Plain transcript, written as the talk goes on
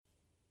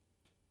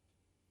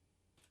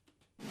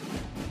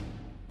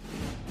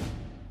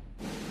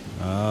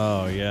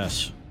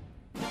Yes.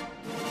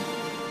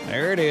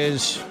 There it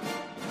is.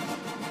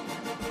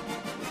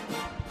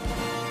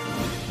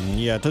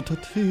 Yeah.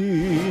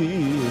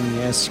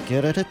 Yes.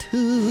 Did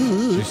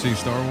you see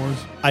Star Wars?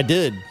 I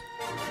did.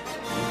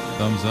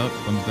 Thumbs up,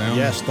 thumbs down?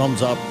 Yes,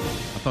 thumbs up.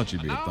 I thought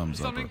you'd be a thumbs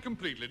up. Something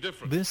completely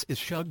different. This is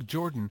Shug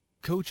Jordan,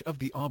 coach of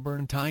the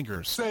Auburn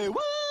Tigers. Say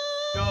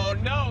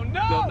what?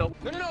 No.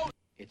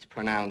 It's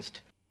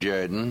pronounced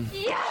Jordan.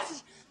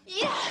 Yes!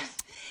 Yes!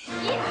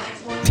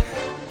 Yes!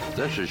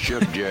 This is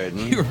Shug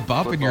Jordan. You were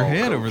bopping your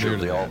head over there.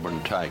 The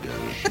Auburn Tigers.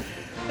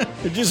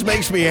 It just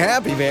makes me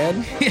happy,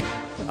 man.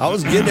 I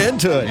was getting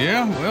into it.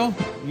 Yeah, well,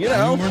 You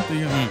know. weren't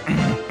the,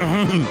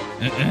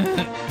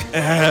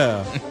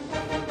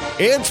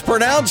 It's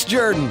pronounced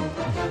Jordan.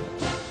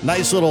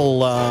 Nice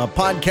little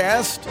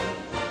podcast.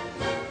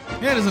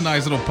 Yeah, it is a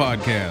nice little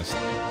podcast.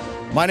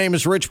 My name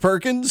is Rich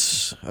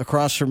Perkins.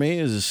 Across from me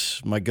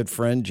is my good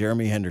friend,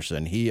 Jeremy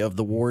Henderson. He of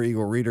the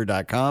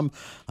WarEagleReader.com.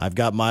 I've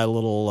got my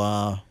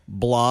little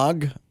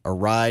blog,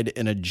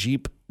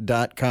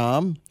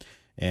 arideinajeep.com,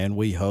 and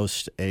we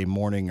host a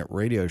morning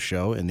radio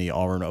show in the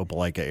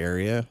Auburn-Opelika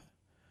area.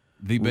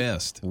 The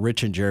best.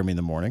 Rich and Jeremy in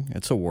the morning.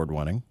 It's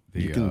award-winning.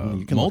 You can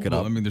look it multiple,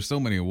 up. I mean, there's so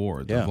many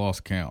awards. Yeah. I've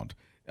lost count.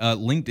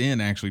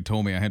 LinkedIn actually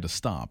told me I had to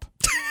stop.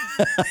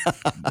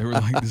 They were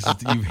like,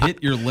 "You've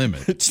hit your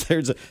limit."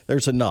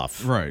 There's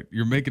enough. Right.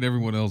 You're making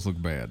everyone else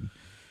look bad.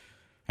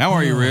 How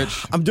are you,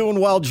 Rich? I'm doing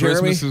well, Jeremy.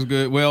 Christmas is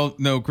good. Well,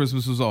 no,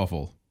 Christmas was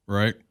awful,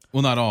 right?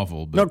 Well, not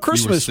awful, but No,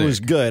 Christmas you were was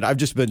sick. good. I've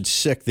just been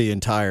sick the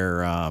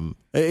entire.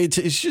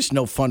 It's just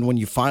no fun when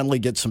you finally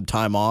get some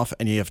time off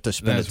and you have to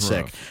spend That's it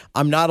sick. rough.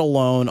 I'm not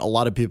alone. A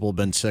lot of people have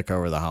been sick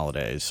over the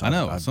holidays. I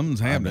know.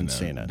 Something's happening been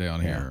seeing it.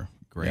 down Yeah. here.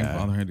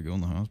 Grandfather had to go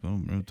in the hospital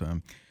another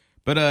time.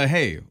 But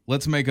hey,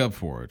 let's make up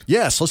for it.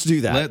 Yes, let's do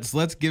that.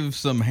 Let's give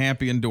some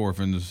happy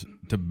endorphins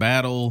to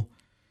battle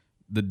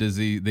the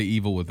disease, the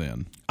evil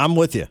within. I'm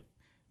with you.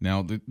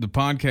 Now, the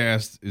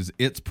podcast is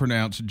It's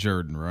Pronounced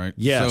Jordan, right?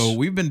 Yes. So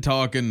we've been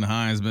talking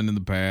Heisman in the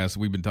past.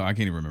 I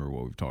can't even remember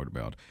what we've talked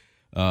about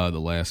the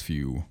last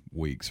few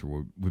weeks.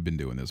 We've been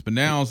doing this. But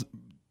now,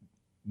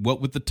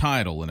 what with the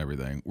title and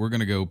everything, we're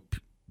going to go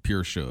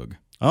pure Shug.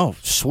 Oh,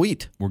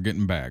 sweet. We're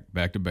getting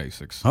back to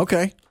basics.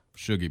 Okay.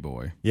 Shuggy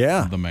boy.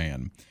 Yeah. The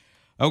man.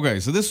 Okay,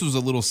 so this was a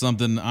little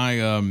something.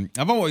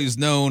 I've always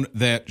known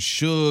that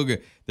Shug,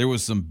 there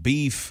was some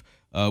beef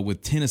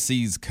with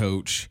Tennessee's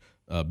coach,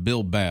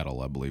 Bill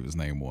Battle, I believe his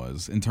name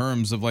was, in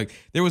terms of like,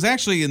 there was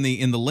actually in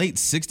the late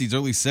 60s,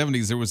 early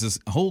 70s, there was this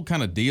whole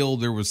kind of deal.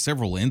 There was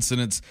several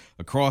incidents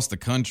across the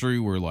country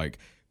where like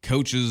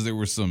coaches, there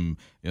was some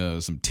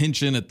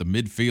tension at the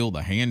midfield,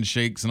 the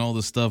handshakes and all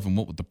this stuff, and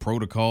what with the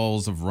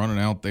protocols of running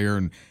out there.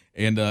 And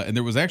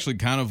there was actually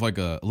kind of like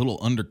a little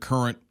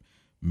undercurrent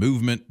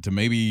movement to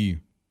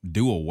maybe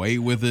do away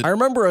with it. I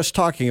remember us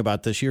talking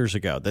about this years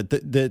ago,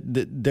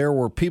 that there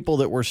were people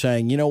that were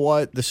saying, you know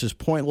what, this is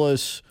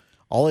pointless.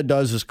 All it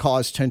does is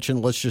cause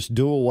tension. Let's just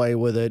do away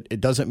with it. It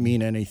doesn't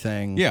mean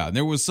anything. Yeah,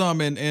 there was some,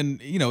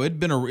 and you know, it'd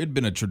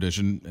been a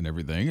tradition and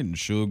everything, and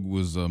Shug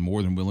was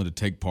more than willing to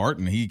take part,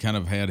 and he kind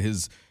of had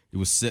it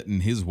was set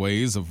in his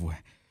ways of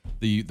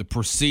the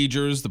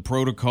procedures, the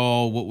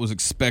protocol, what was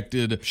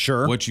expected,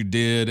 Sure, what you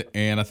did,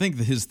 and I think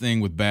that his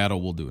thing with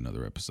Battle, we'll do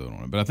another episode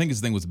on it, but I think his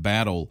thing with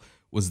Battle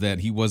was that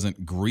he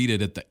wasn't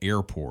greeted at the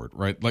airport,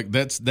 right? Like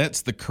that's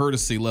the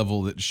courtesy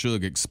level that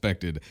Shug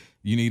expected.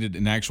 You needed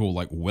an actual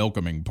like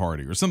welcoming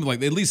party or something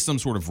like at least some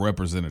sort of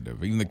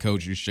representative. Even the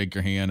coach, you shake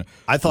your hand.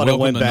 I thought it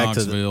went back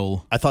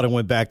Knoxville. I thought it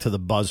went back to the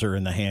buzzer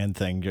and the hand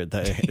thing,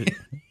 the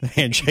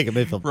handshake of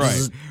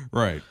midfield.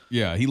 Right.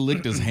 Yeah, he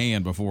licked his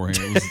hand beforehand.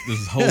 It was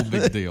this whole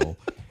big deal.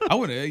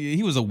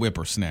 He was a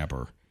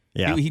whippersnapper.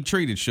 Yeah, he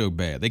treated Shug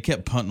bad. They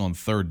kept punting on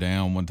third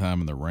down one time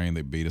in the rain.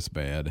 They beat us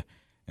bad.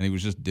 And he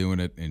was just doing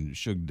it, and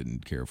Shug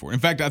didn't care for it. In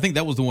fact, I think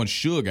that was the one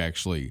Shug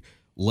actually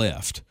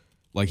left.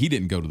 Like, he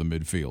didn't go to the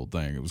midfield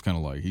thing. It was kind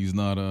of like, he's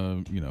not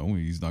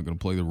he's not going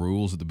to play the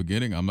rules at the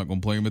beginning. I'm not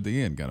going to play him at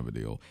the end kind of a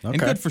deal. Okay. And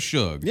good for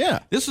Shug. Yeah.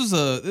 This is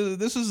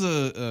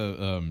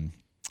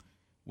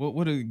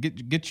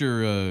get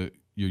your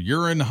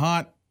urine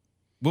hot.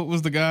 What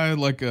was the guy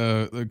like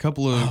a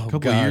couple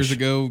of years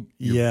ago?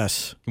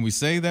 Yes. Can we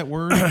say that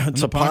word?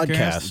 It's a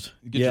podcast.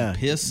 Get your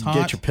piss hot.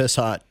 Get your piss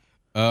hot.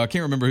 I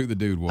can't remember who the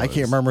dude was. I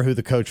can't remember who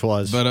the coach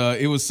was. But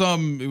it was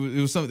some.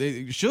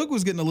 Shug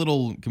was getting a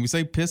little. Can we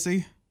say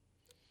pissy?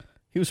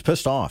 He was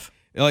pissed off.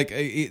 Like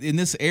in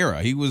this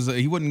era, he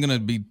wasn't going to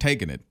be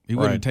taking it. He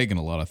wasn't taking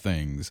a lot of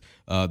things.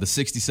 The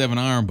 '67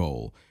 Iron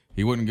Bowl.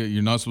 He wouldn't get.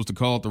 You're not supposed to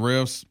call it the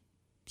refs.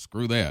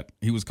 Screw that.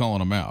 He was calling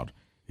them out.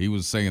 He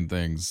was saying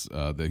things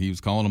that he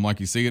was calling them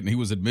like you see it, and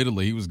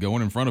he was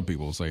going in front of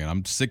people saying,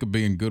 "I'm sick of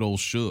being good old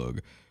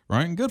Shug."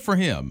 Right, and good for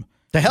him.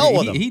 The hell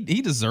with him.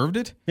 He deserved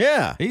it.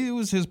 Yeah. It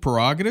was his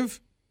prerogative.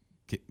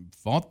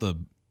 Fought the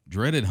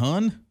dreaded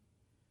Hun.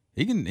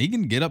 He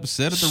can get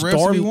upset at the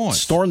refs if he wants.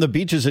 Storm the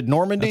beaches at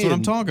Normandy. That's what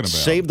I'm talking about.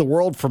 Save the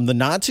world from the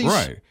Nazis.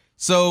 Right.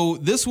 So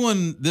this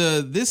one,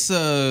 this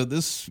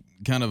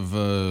kind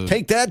of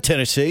take that,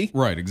 Tennessee.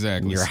 Right.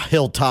 Exactly. Your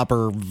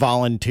hilltopper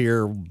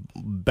volunteer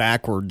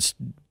backwards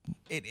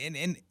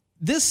And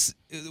this,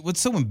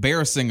 what's so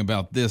embarrassing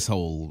about this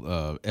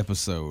whole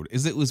episode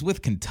is it was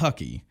with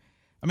Kentucky.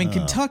 I mean,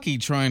 Kentucky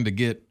trying to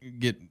get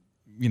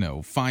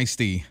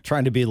feisty,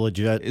 Trying to be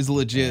legit is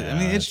legit. Yeah, I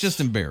mean, it's just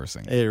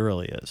embarrassing. It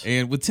really is.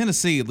 And with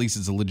Tennessee, at least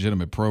it's a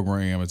legitimate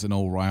program. It's an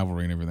old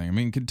rivalry and everything. I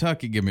mean,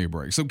 Kentucky, give me a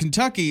break. So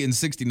Kentucky in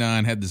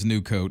 '69 had this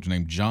new coach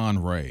named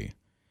John Ray.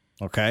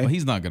 Okay. Well,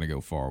 he's not going to go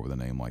far with a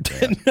name like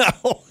that.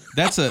 No.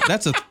 That's a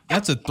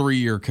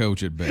 3-year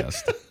coach at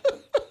best.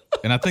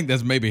 And I think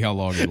that's maybe how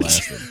long he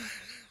lasted.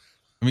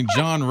 I mean,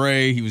 John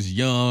Ray, he was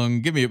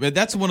young.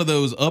 That's one of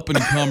those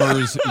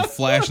up-and-comers,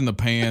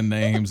 flash-in-the-pan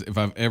names, if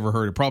I've ever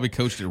heard it. Probably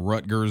coached at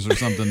Rutgers or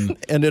something.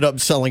 Ended up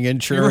selling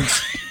insurance.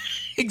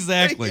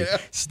 Exactly. Yeah.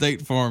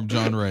 State Farm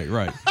John Ray,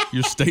 right.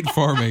 Your State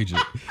Farm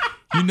agent.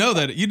 You know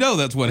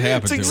that's what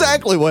happened to him. It's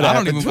exactly what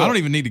happened to him. I don't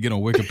even need to get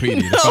on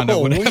Wikipedia to find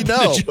out what happened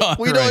to John Ray.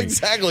 We know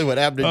exactly what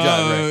happened to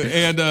John Ray.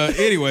 And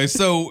anyway,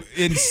 so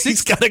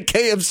he's got a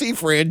KFC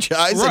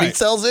franchise and he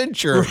sells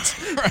insurance.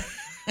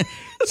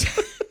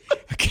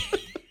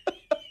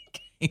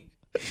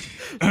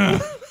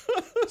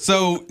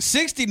 So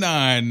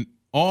 69,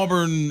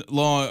 Auburn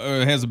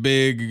has a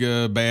big,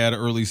 bad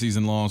early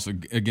season loss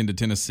again to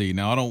Tennessee.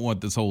 Now, I don't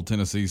want this whole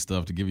Tennessee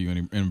stuff to give you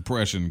any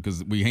impression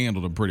because we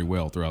handled them pretty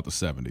well throughout the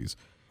 70s.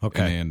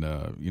 Okay. And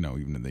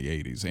even in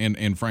the 80s.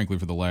 And frankly,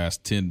 for the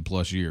last 10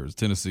 plus years,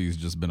 Tennessee's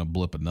just been a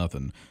blip of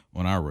nothing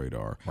on our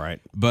radar.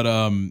 Right. But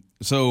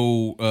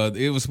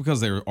it was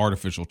because they were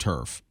artificial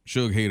turf.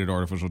 Suge hated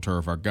artificial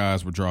turf. Our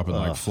guys were dropping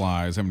like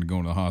flies, having to go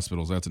into the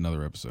hospitals. That's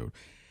another episode.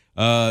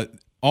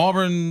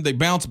 Auburn, they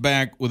bounced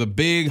back with a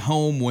big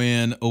home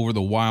win over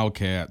the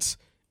Wildcats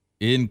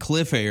in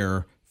Cliff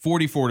Air,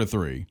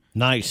 44-3.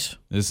 Nice.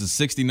 This is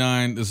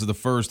 69. This is the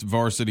first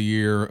varsity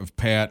year of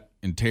Pat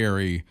and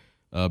Terry.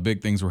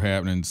 Big things were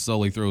happening.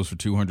 Sully throws for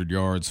 200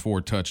 yards, 4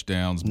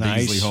 touchdowns.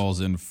 Nice. Beasley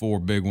hauls in 4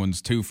 big ones,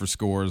 2 for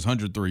scores,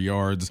 103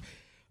 yards.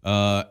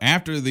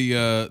 After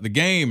the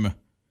game,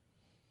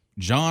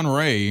 John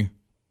Ray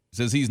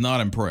says he's not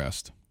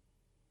impressed.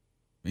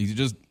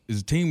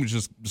 His team was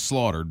just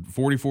slaughtered,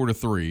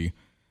 44-3.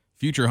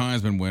 Future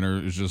Heisman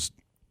winner is just,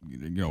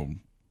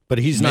 but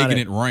he's making not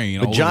it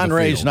rain. But John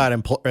Ray's not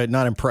impressed.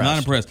 Not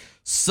impressed.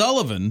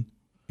 Sullivan,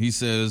 he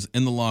says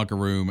in the locker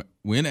room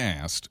when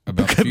asked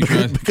about the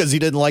future, because he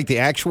didn't like the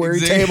actuary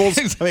tables.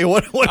 I mean,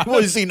 what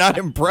was he not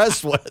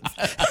impressed with?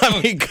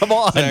 I mean, come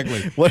on.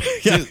 Exactly.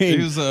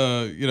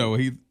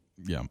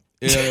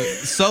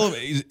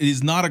 Sullivan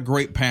is not a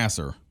great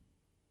passer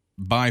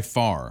by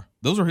far.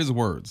 Those are his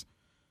words.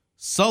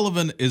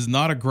 Sullivan is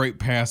not a great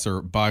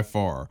passer by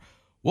far.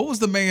 What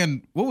was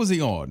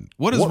he on?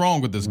 What is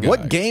wrong with this guy?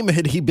 What game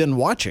had he been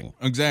watching?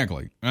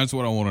 Exactly. That's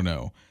what I want to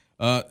know.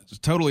 It's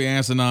totally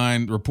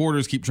asinine.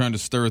 Reporters keep trying to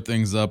stir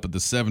things up at the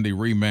 70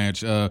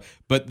 rematch.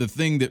 But the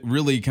thing that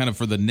really kind of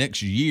for the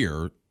next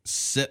year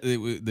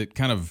the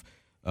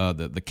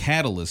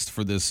catalyst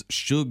for this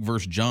Suge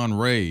versus John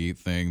Ray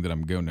thing that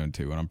I'm going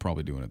into, and I'm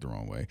probably doing it the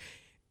wrong way,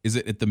 is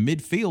that at the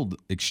midfield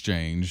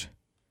exchange,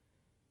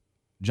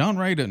 John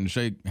Ray doesn't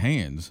shake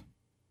hands.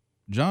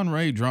 John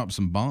Ray dropped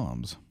some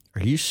bombs.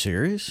 Are you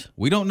serious?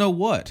 We don't know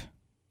what.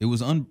 It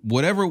was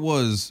whatever it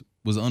was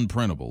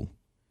unprintable.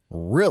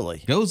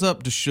 Really? Goes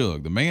up to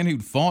Suge, the man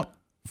who'd fought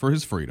for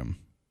his freedom,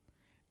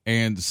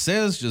 and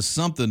says just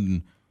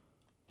something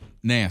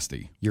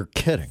nasty. You're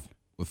kidding.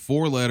 With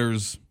 4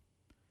 letters,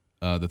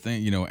 the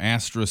thing,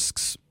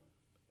 asterisks,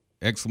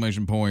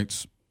 exclamation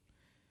points.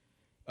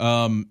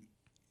 And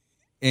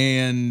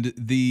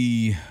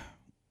the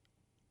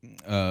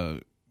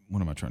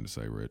what am I trying to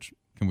say, Rich?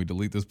 Can we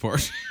delete this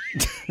part?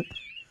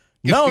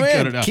 No,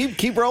 man.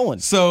 Keep rolling.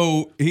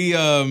 So he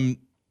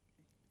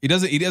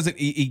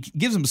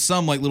gives him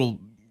some like little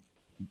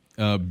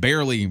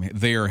barely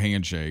there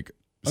handshake.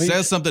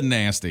 Says something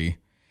nasty,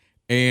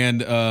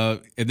 and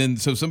then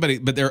so somebody,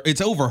 but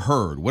it's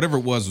overheard. Whatever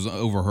it was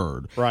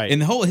overheard. Right.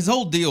 And his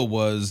whole deal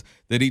was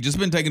that he'd just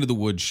been taken to the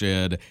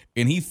woodshed,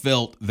 and he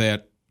felt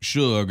that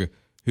Suge,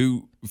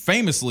 who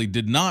famously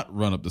did not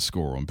run up the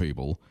score on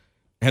people,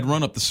 had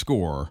run up the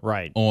score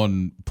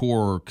on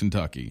poor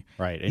Kentucky.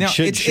 Right. And now,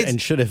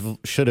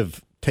 should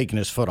have taken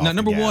his foot off. Now,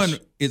 number one,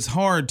 it's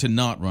hard to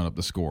not run up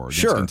the score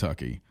against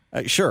Kentucky.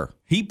 Sure.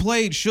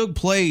 Suge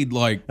played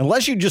like,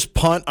 unless you just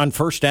punt on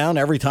first down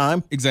every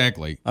time.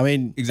 Exactly. I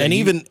mean,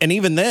 exactly. and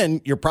even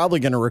then, you're probably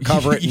going to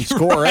recover it and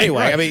score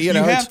anyway. Right. I mean, you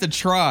have to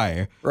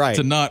try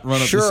to not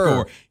run up the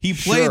score. He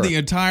played the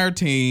entire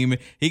team.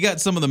 He got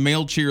some of the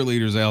male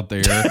cheerleaders out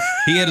there.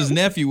 He had his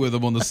nephew with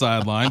him on the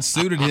sideline,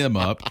 suited him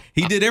up.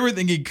 He did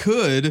everything he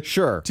could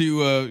to,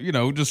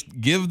 just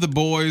give the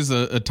boys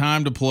a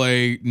time to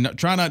play,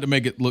 try not to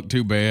make it look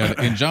too bad.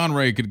 And John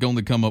Ray could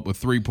only come up with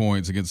 3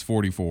 points against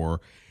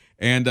 44.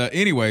 And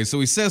anyway, so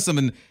he says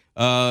something.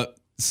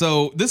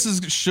 So this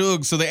is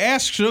Suge. So they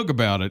asked Suge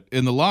about it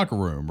in the locker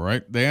room,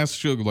 right? They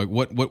asked Suge, like,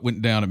 what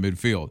went down at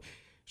midfield.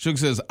 Suge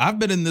says, I've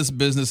been in this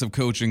business of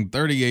coaching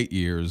 38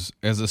 years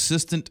as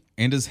assistant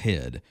and as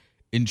head,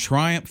 in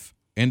triumph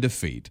and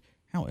defeat.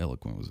 How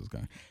eloquent was this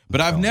guy?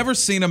 But I've never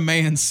seen a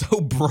man so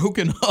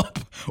broken up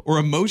or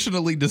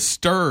emotionally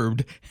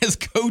disturbed as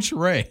Coach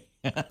Ray.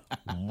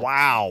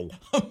 Wow.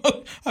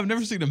 I've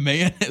never seen a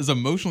man as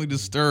emotionally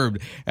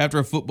disturbed after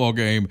a football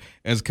game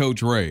as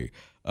Coach Ray.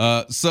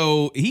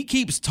 So he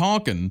keeps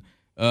talking.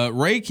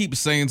 Ray keeps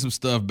saying some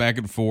stuff back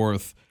and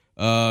forth.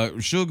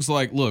 Suge's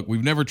like, look,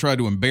 we've never tried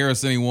to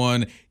embarrass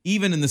anyone.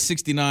 Even in the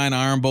 69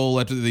 Iron Bowl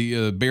after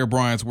the Bear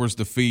Bryant's worst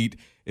defeat,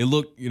 it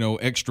looked,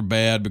 extra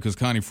bad because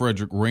Connie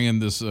Frederick ran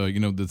this,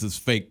 this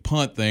fake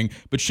punt thing.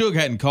 But Suge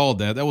hadn't called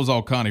that. That was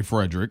all Connie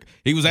Frederick.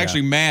 He was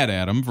actually mad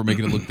at him for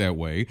making it look that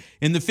way.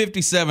 In the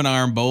 57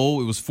 Iron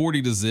Bowl, it was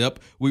 40-0.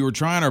 We were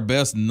trying our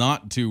best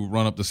not to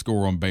run up the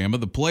score on Bama.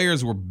 The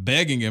players were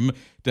begging him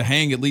to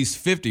hang at least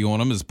 50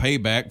 on him as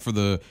payback for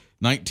the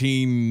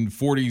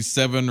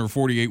 1947 or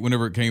 48,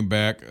 whenever it came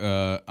back,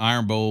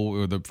 Iron Bowl,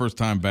 or the first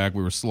time back,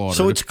 we were slaughtered.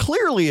 So it's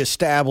clearly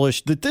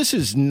established that this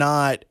is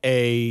not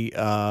a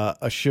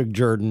Suge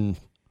Jordan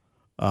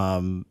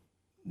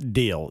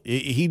deal.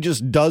 He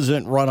just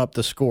doesn't run up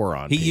the score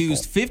on people. He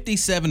used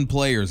 57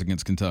 players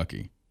against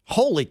Kentucky.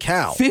 Holy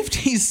cow.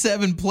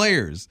 57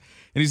 players.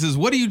 And he says,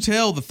 what do you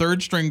tell the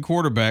third-string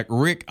quarterback,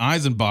 Rick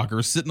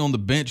Eisenbacher, sitting on the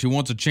bench who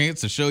wants a chance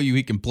to show you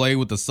he can play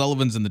with the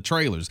Sullivans and the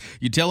Trailers?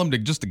 You tell him to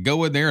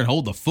go in there and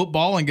hold the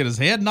football and get his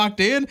head knocked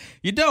in?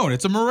 You don't.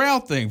 It's a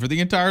morale thing for the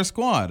entire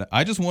squad.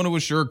 I just want to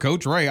assure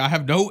Coach Ray I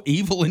have no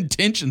evil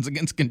intentions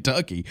against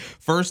Kentucky.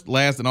 First,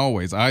 last, and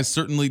always. I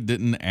certainly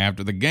didn't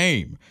after the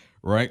game.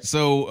 Right?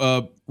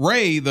 So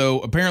Ray, though,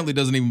 apparently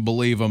doesn't even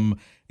believe him.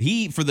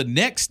 For the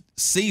next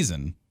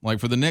season, like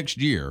for the next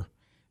year,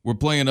 we're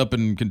playing up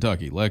in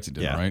Kentucky,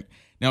 Lexington, right?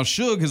 Now,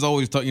 Suge has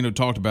always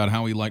talked about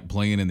how he liked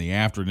playing in the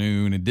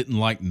afternoon and didn't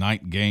like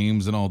night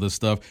games and all this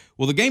stuff.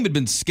 Well, the game had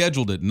been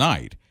scheduled at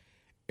night,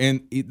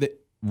 and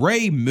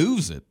Ray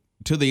moves it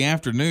to the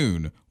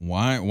afternoon.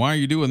 Why are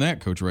you doing that,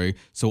 Coach Ray?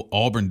 So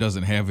Auburn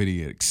doesn't have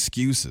any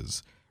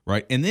excuses,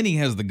 right? And then he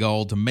has the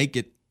gall to make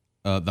it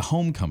the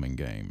homecoming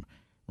game,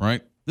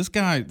 right? This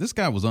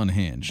guy was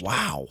unhinged.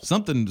 Wow.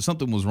 Something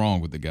was wrong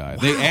with the guy.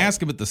 Wow. They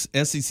asked him at the SEC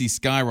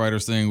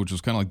Skywriters thing, which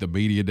was kind of like the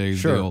media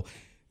days deal.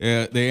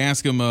 They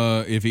asked him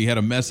if he had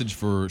a message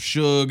for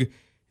Suge.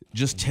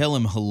 Just tell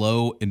him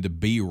hello and to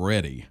be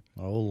ready.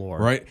 Oh,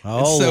 Lord. Right?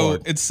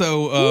 Lord. And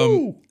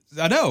so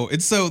I know.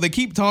 And so they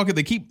keep talking.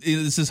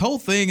 It's this whole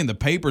thing in the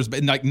papers,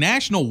 but like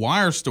national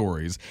wire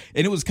stories.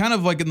 And it was kind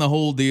of like in the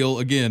whole deal,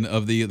 again,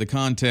 of the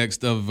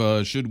context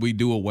of should we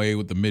do away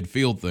with the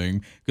midfield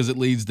thing because it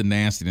leads to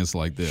nastiness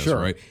like this,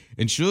 right?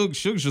 And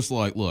Suge's just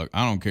like, look,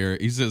 I don't care.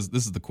 He says,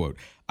 this is the quote,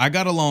 I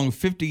got along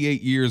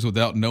 58 years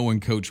without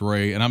knowing Coach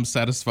Ray, and I'm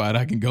satisfied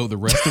I can go the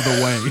rest of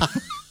the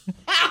way.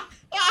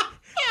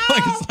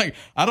 It's like,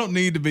 I don't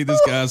need to be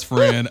this guy's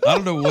friend. I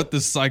don't know what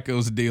this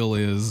psycho's deal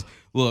is.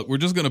 Look, we're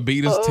just going to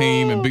beat his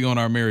team and be on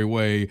our merry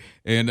way.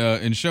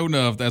 And sure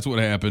enough, that's what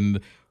happened.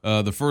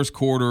 The first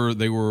quarter,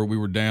 we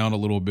were down a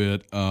little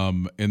bit,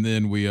 and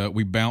then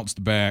we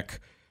bounced back.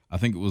 I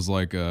think it was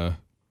like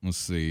let's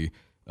see,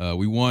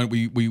 we won.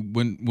 We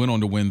went on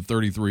to win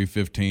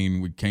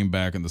 33-15. We came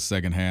back in the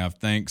second half,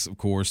 thanks of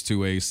course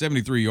to a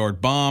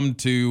 73-yard bomb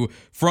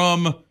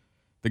from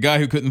the guy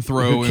who couldn't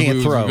throw and who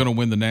was going to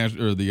win the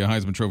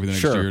Heisman Trophy the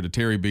next year, to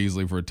Terry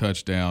Beasley for a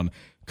touchdown,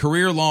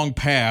 career-long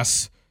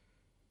pass.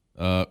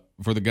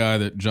 For the guy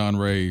that John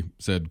Ray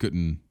said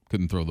couldn't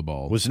throw the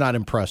ball. Was not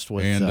impressed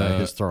with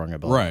his throwing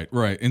ability.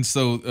 Right. And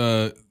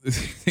so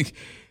this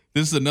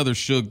is another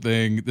Suge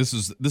thing. This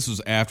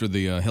was after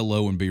the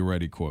hello and be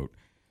ready quote.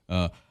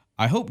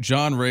 I hope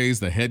John Ray's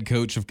the head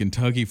coach of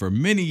Kentucky for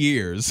many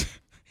years.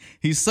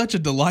 He's such a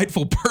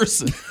delightful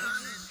person.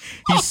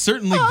 He's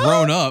certainly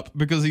grown up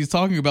because he's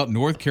talking about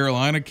North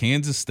Carolina,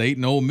 Kansas State,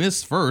 and Ole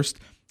Miss first,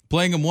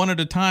 playing them one at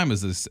a time,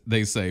 as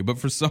they say. But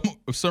for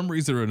some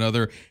reason or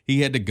another,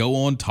 he had to go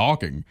on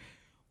talking.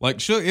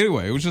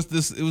 Anyway, it was just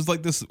this. It was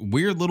like this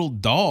weird little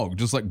dog,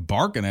 just like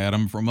barking at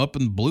him from up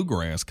in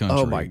bluegrass country.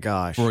 Oh my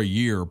gosh! For a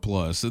year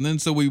plus, and then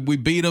so we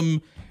beat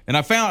him. And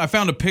I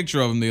found a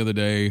picture of him the other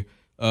day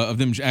of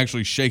them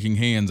actually shaking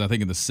hands. I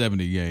think in the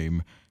 70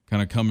 game,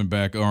 kind of coming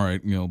back. All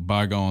right,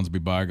 bygones be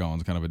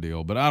bygones, kind of a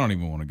deal. But I don't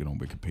even want to get on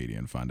Wikipedia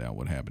and find out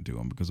what happened to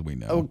him because we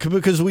know. Oh,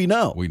 because we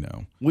know. We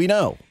know. We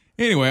know.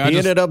 Anyway, he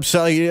ended up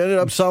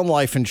selling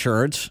life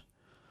insurance,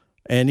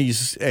 and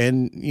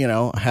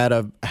had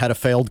a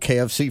failed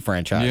KFC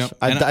franchise.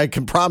 Yep. I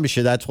can promise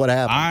you that's what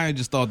happened. I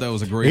just thought that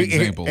was a great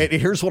example. And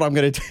here's what I'm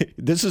going to do.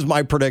 This is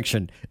my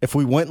prediction. If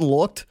we went and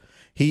looked,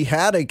 he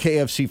had a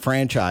KFC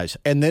franchise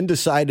and then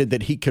decided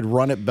that he could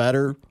run it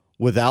better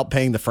without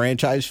paying the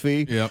franchise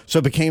fee. Yep. So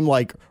it became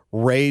like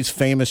Ray's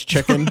Famous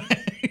Chicken.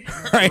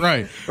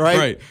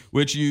 Right.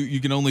 Which you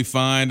can only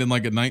find in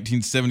like a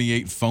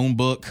 1978 phone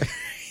book.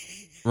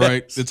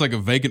 Right, it's like a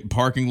vacant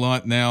parking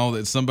lot now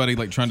that somebody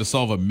like trying to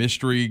solve a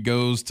mystery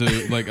goes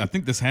to. Like I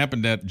think this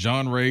happened at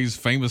John Ray's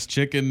Famous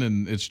Chicken,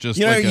 and it's just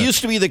it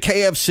used to be the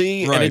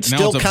KFC, right, and it's now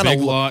still it's a kind big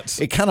of lot.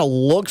 it kind of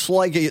looks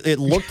like it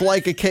looked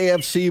like a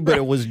KFC, but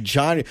it was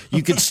John.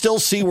 You could still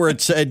see where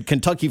it said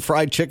Kentucky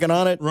Fried Chicken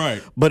on it,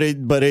 right? But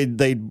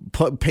they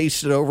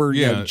pasted over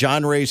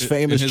John Ray's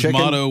Famous and his Chicken.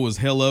 motto was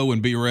 "Hello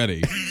and be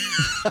ready."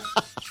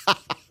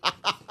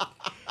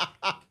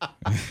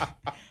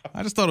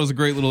 I just thought it was a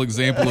great little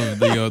example of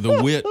the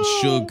wit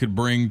Suge could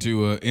bring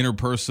to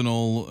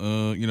interpersonal,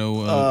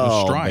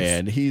 strife.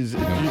 Man,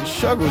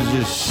 Suge was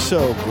just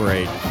so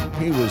great.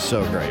 He was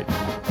so great.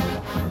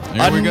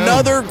 There we go.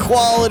 Another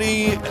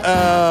quality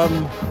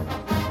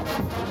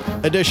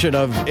edition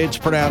of It's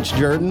Pronounced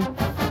Jordan.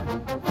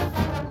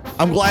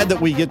 I'm glad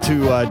that we get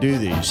to do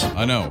these.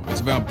 I know.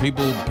 It's about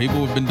people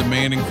have been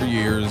demanding for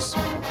years.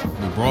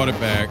 We brought it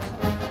back,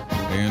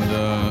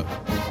 and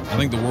I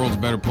think the world's a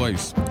better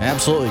place.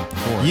 Absolutely.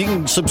 You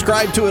can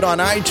subscribe to it on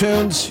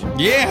iTunes.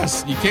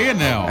 Yes, you can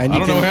now. And I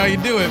don't know how you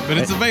do it, but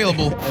it's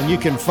available. And you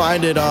can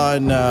find it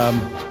on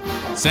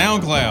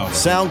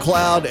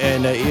SoundCloud,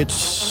 and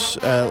it's,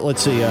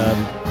 let's see,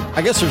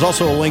 I guess there's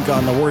also a link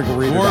on the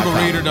WarGoReader.com.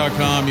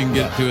 WarGoReader.com. You can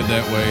get to it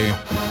that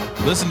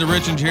way. Listen to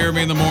Rich and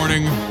Jeremy in the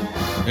morning.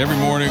 Every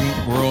morning,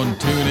 we're on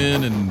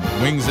TuneIn and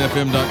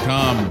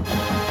WingsFM.com.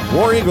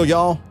 War Eagle,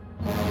 y'all.